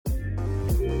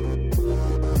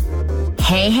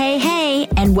Hey,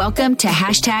 and welcome to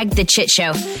Hashtag The Chit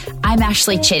Show. I'm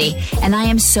Ashley Chitty, and I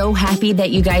am so happy that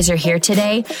you guys are here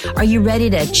today. Are you ready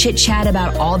to chit chat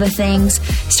about all the things?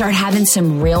 Start having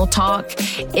some real talk?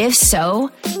 If so,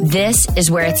 this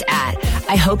is where it's at.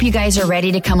 I hope you guys are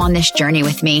ready to come on this journey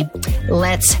with me.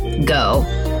 Let's go.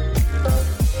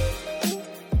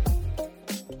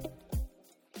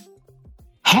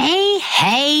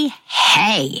 Hey.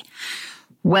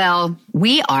 Well,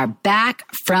 we are back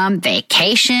from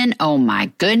vacation. Oh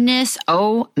my goodness.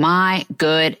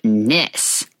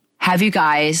 Have you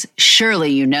guys,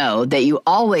 surely you know that you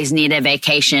always need a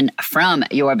vacation from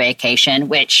your vacation,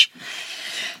 which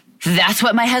that's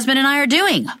what my husband and I are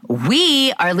doing.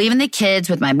 We are leaving the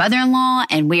kids with my mother-in-law,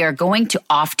 and we are going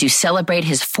off to celebrate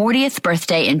his 40th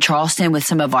birthday in Charleston with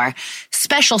some of our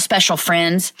special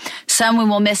friends. Some we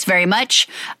will miss very much.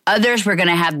 Others we're going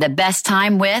to have the best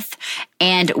time with,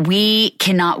 and we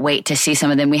cannot wait to see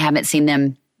some of them. We haven't seen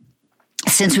them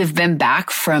since we've been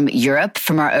back from Europe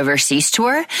from our overseas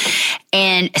tour.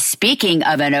 And speaking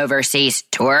of an overseas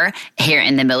tour here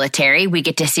in the military, we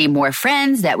get to see more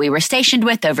friends that we were stationed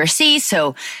with overseas.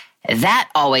 So that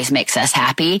always makes us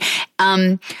happy.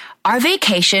 Our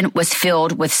vacation was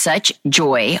filled with such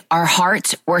joy. Our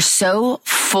hearts were so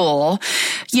full,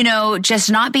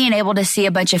 just not being able to see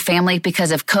a bunch of family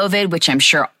because of COVID, which I'm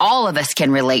sure all of us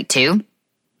can relate to.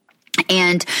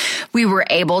 And we were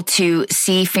able to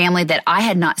see family that I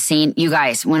had not seen. You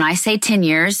guys, when I say 10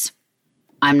 years,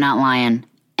 I'm not lying.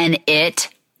 And it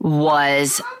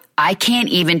was, I can't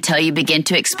even begin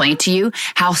to explain to you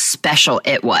how special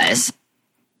it was.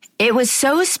 It was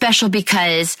so special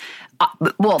because,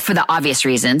 for the obvious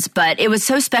reasons, but it was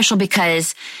so special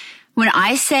because when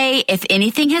I say if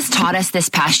anything has taught us this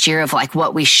past year of like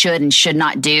what we should and should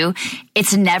not do,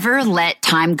 it's never let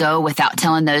time go without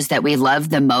telling those that we love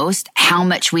the most how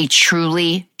much we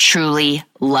truly, truly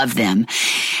love them.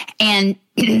 And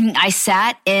I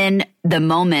sat in the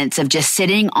moments of just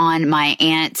sitting on my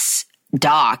aunt's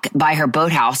dock by her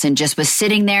boathouse and just was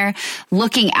sitting there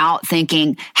looking out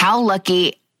thinking, how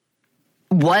lucky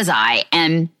was I?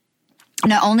 And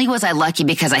not only was I lucky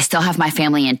because I still have my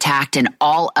family intact and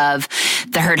all of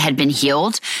the hurt had been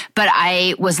healed, but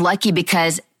I was lucky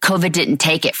because COVID didn't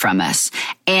take it from us.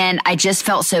 And I just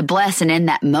felt so blessed. And in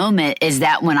that moment is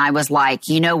that when I was like,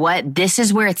 you know what? This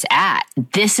is where it's at.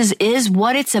 This is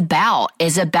what it's about,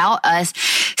 is about us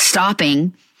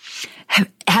stopping,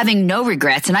 having no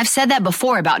regrets. And I've said that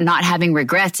before about not having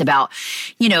regrets about,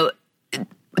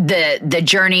 the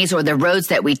journeys or the roads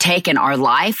that we take in our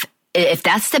life. If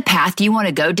that's the path you want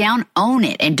to go down, own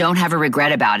it and don't have a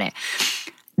regret about it.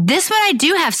 This one I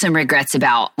do have some regrets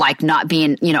about, like not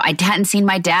being, I hadn't seen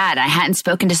my dad. I hadn't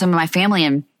spoken to some of my family,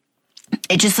 and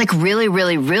it just like really,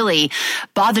 really, really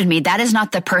bothered me. That is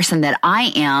not the person that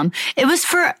I am. It was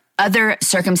for other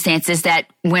circumstances that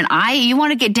when you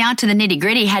want to get down to the nitty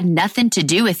gritty, had nothing to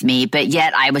do with me, but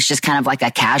yet I was just kind of like a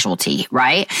casualty,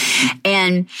 right?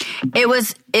 And it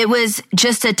was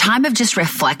just a time of just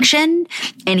reflection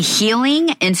and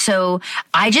healing. And so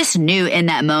I just knew in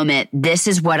that moment, this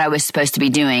is what I was supposed to be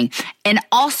doing. And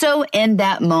also in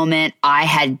that moment, I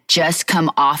had just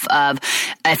come off of,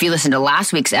 if you listen to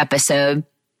last week's episode,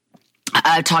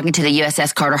 talking to the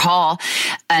USS Carter Hall,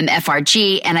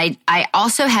 FRG. And I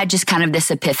also had just kind of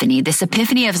this epiphany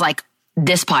of like,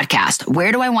 this podcast.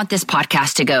 Where do I want this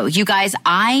podcast to go? You guys,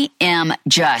 I am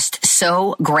just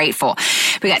so grateful.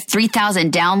 We got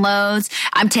 3,000 downloads.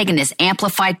 I'm taking this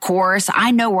amplified course.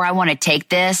 I know where I want to take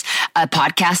this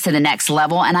podcast to the next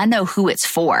level, and I know who it's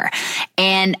for.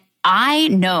 And I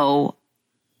know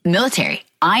military.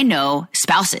 I know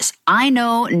spouses. I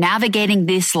know navigating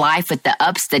this life with the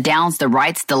ups, the downs, the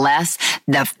rights, the lefts,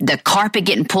 the carpet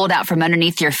getting pulled out from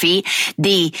underneath your feet,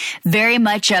 the very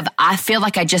much of I feel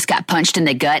like I just got punched in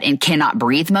the gut and cannot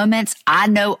breathe moments. I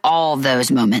know all those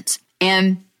moments.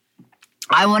 And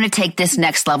I want to take this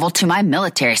next level to my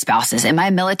military spouses and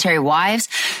my military wives.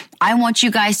 I want you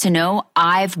guys to know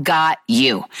I've got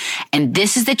you. And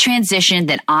this is the transition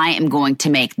that I am going to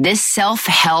make. This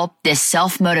self-help, this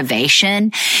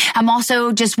self-motivation. I'm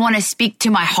also just want to speak to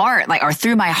my heart, or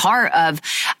through my heart of,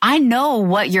 I know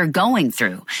what you're going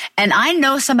through. And I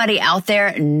know somebody out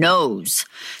there knows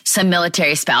some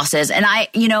military spouses. And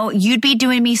you'd be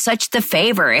doing me such the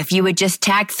favor if you would just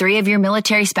tag 3 of your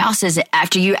military spouses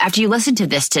after you listen to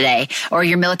this today, or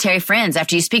your military friends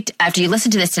after you listen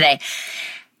to this today.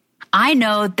 I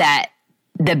know that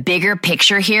the bigger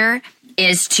picture here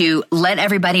is to let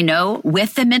everybody know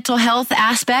with the mental health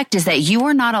aspect is that you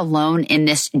are not alone in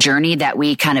this journey that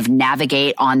we kind of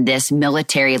navigate on this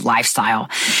military lifestyle.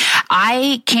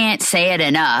 I can't say it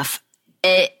enough.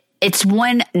 it's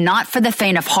one not for the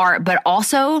faint of heart, but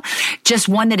also just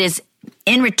one that is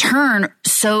in return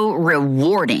so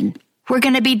rewarding. We're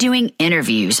going to be doing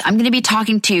interviews. I'm going to be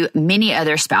talking to many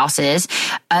other spouses,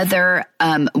 other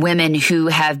women who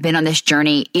have been on this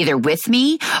journey either with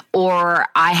me or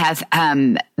I have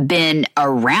been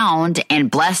around and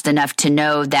blessed enough to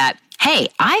know that, hey,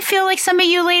 I feel like some of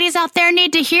you ladies out there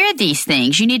need to hear these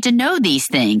things. You need to know these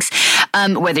things,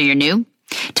 whether you're new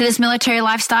to this military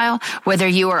lifestyle, whether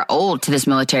you are old to this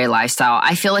military lifestyle.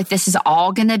 I feel like this is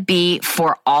all going to be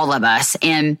for all of us.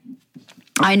 And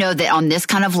I know that on this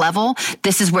kind of level,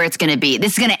 this is where it's going to be.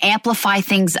 This is going to amplify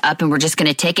things up, and we're just going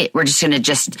to take it. We're just going to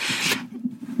just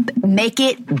make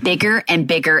it bigger and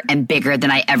bigger and bigger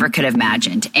than I ever could have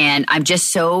imagined. And I'm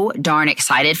just so darn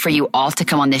excited for you all to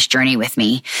come on this journey with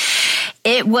me.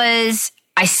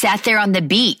 I sat there on the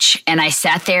beach and I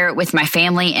sat there with my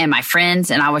family and my friends,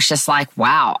 and I was just like,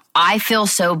 wow, I feel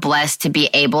so blessed to be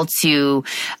able to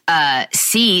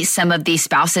see some of these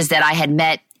spouses that I had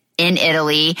met in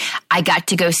Italy. I got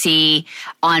to go see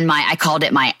I called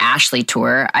it my Ashley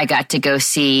tour. I got to go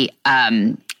see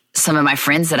some of my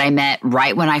friends that I met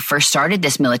right when I first started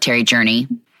this military journey.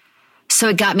 So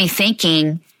it got me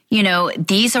thinking,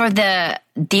 these are the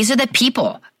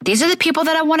people. These are the people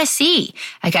that I want to see.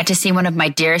 I got to see one of my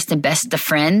dearest and best of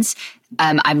friends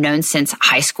I've known since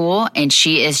high school, and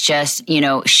she is just,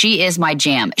 she is my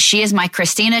jam. She is my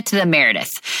Christina to the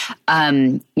Meredith.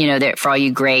 For all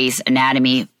you Grey's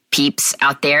Anatomy peeps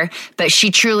out there, but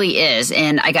she truly is.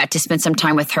 And I got to spend some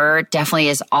time with her. Definitely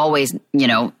is always,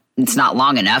 it's not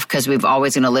long enough because we've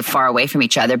always going to live far away from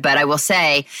each other. But I will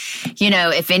say,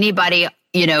 if anybody,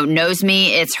 knows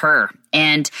me, it's her.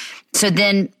 And so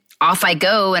then off I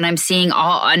go, and I'm seeing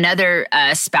another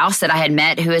spouse that I had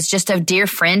met who is just a dear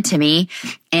friend to me.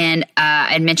 And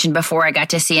I mentioned before, I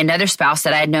got to see another spouse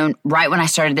that I had known right when I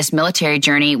started this military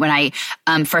journey, when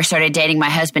I first started dating my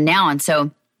husband now. And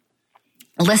so,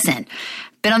 listen,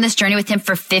 been on this journey with him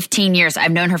for 15 years.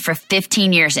 I've known her for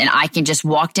 15 years, and I can just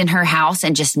walked in her house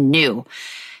and just knew.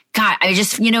 God, I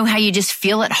just, how you just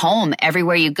feel at home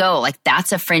everywhere you go. Like,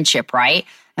 that's a friendship, right?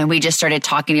 And we just started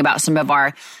talking about some of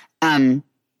our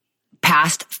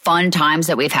past fun times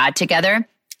that we've had together.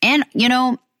 And,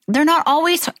 they're not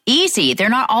always easy. They're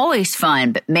not always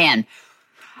fun, but man,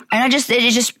 and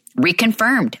it just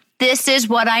reconfirmed. This is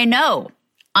what I know.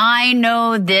 I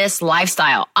know this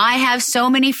lifestyle. I have so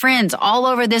many friends all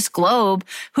over this globe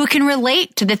who can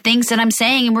relate to the things that I'm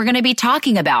saying and we're going to be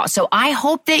talking about. So I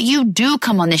hope that you do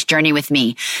come on this journey with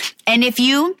me. And if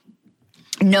you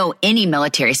know any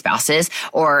military spouses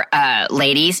or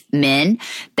ladies, men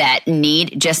that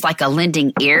need just like a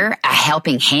lending ear, a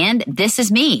helping hand, this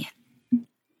is me.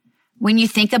 When you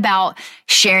think about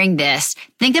sharing this,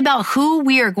 think about who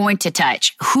we are going to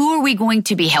touch. Who are we going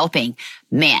to be helping?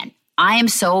 Man, I am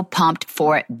so pumped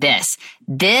for this.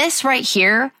 This right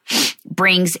here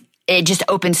it just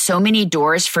opens so many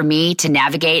doors for me to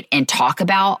navigate and talk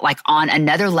about, like on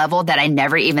another level that I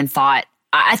never even thought.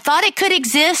 I thought it could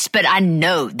exist, but I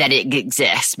know that it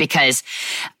exists because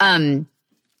when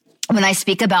I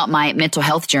speak about my mental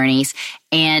health journeys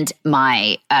and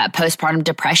my postpartum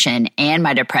depression and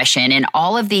my depression and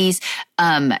all of these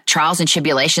trials and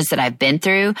tribulations that I've been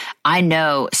through, I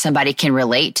know somebody can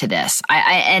relate to this.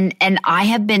 And I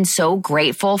have been so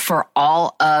grateful for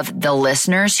all of the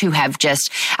listeners who have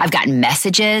I've gotten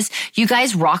messages. You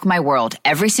guys rock my world.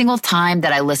 Every single time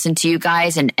that I listen to you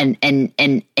guys and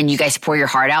you guys pour your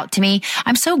heart out to me,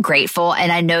 I'm so grateful.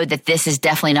 And I know that this is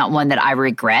definitely not one that I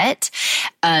regret.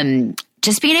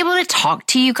 Just being able to talk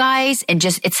to you guys and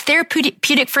it's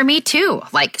therapeutic for me too,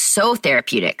 like so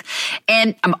therapeutic.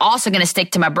 And I'm also going to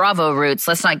stick to my Bravo roots.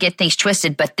 Let's not get things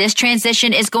twisted, but this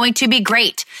transition is going to be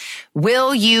great.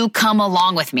 Will you come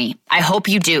along with me? I hope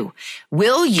you do.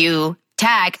 Will you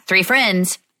tag 3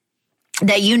 friends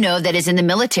that you know that is in the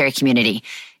military community?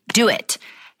 Do it.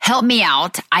 Help me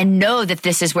out. I know that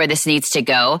this is where this needs to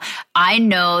go. I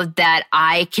know that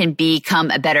I can become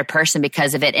a better person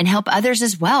because of it and help others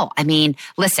as well. I mean,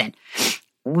 listen,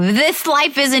 this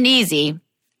life isn't easy,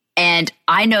 and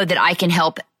I know that I can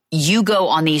help you go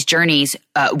on these journeys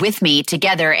with me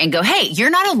together and go, hey, you're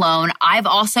not alone. I've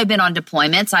also been on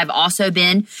deployments. I've also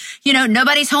been,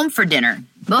 nobody's home for dinner.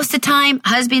 Most of the time,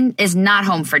 husband is not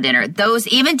home for dinner. Those,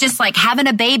 even just like having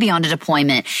a baby on a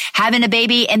deployment, having a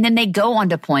baby and then they go on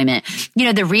deployment,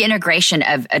 the reintegration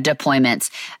of deployments.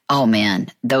 Oh man,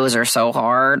 those are so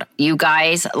hard. You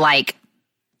guys, like,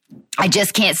 I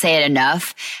just can't say it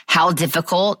enough how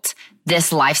difficult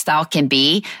this lifestyle can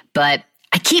be, but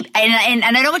and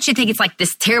I don't want you to think it's like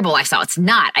this terrible lifestyle. It's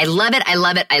not. I love it. I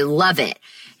love it. I love it.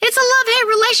 it's a love-hate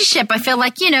relationship. I feel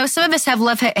like, some of us have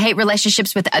love-hate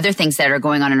relationships with other things that are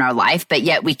going on in our life, but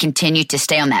yet we continue to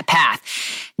stay on that path.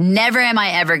 Never am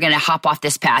I ever going to hop off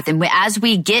this path. And as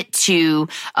we get to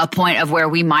a point of where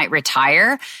we might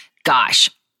retire, gosh,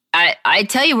 I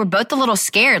tell you, we're both a little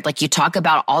scared. Like, you talk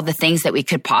about all the things that we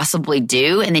could possibly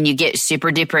do, and then you get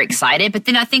super duper excited. But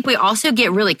then I think we also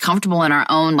get really comfortable in our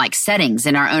own settings,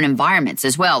 in our own environments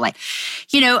as well. Like,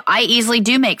 I easily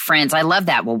do make friends. I love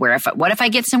that. Well, what if I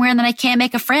get somewhere and then I can't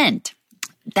make a friend?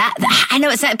 That I know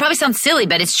it probably sounds silly,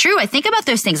 but it's true. I think about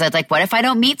those things. Like, what if I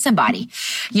don't meet somebody?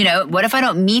 What if I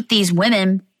don't meet these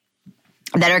women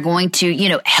that are going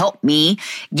to, help me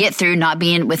get through not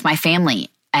being with my family?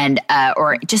 And,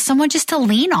 or just someone just to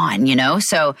lean on,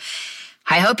 So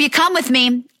I hope you come with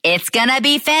me. It's going to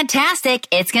be fantastic.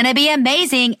 It's going to be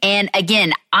amazing. And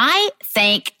again, I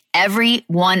thank every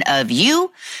one of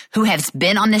you who has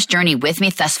been on this journey with me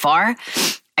thus far.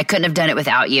 I couldn't have done it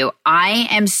without you.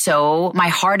 My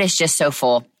heart is just so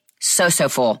full, so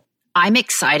full. I'm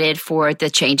excited for the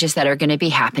changes that are going to be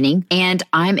happening. And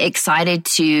I'm excited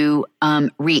to,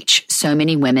 reach so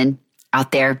many women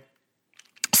out there.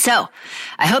 So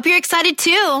I hope you're excited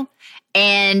too.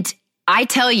 And I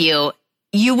tell you,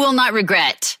 you will not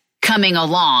regret coming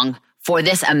along for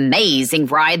this amazing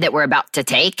ride that we're about to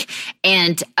take.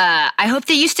 And I hope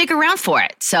that you stick around for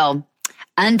it. So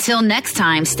until next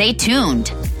time, stay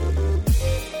tuned.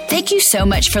 Thank you so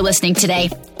much for listening today.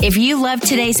 If you loved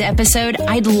today's episode,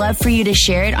 I'd love for you to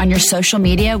share it on your social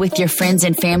media with your friends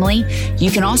and family.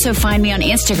 You can also find me on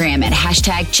Instagram at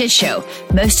 #ChitShow.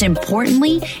 Most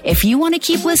importantly, if you want to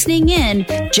keep listening in,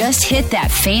 just hit that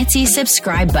fancy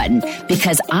subscribe button,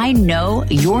 because I know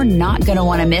you're not going to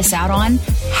want to miss out on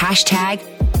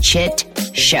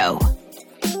 #ChitShow.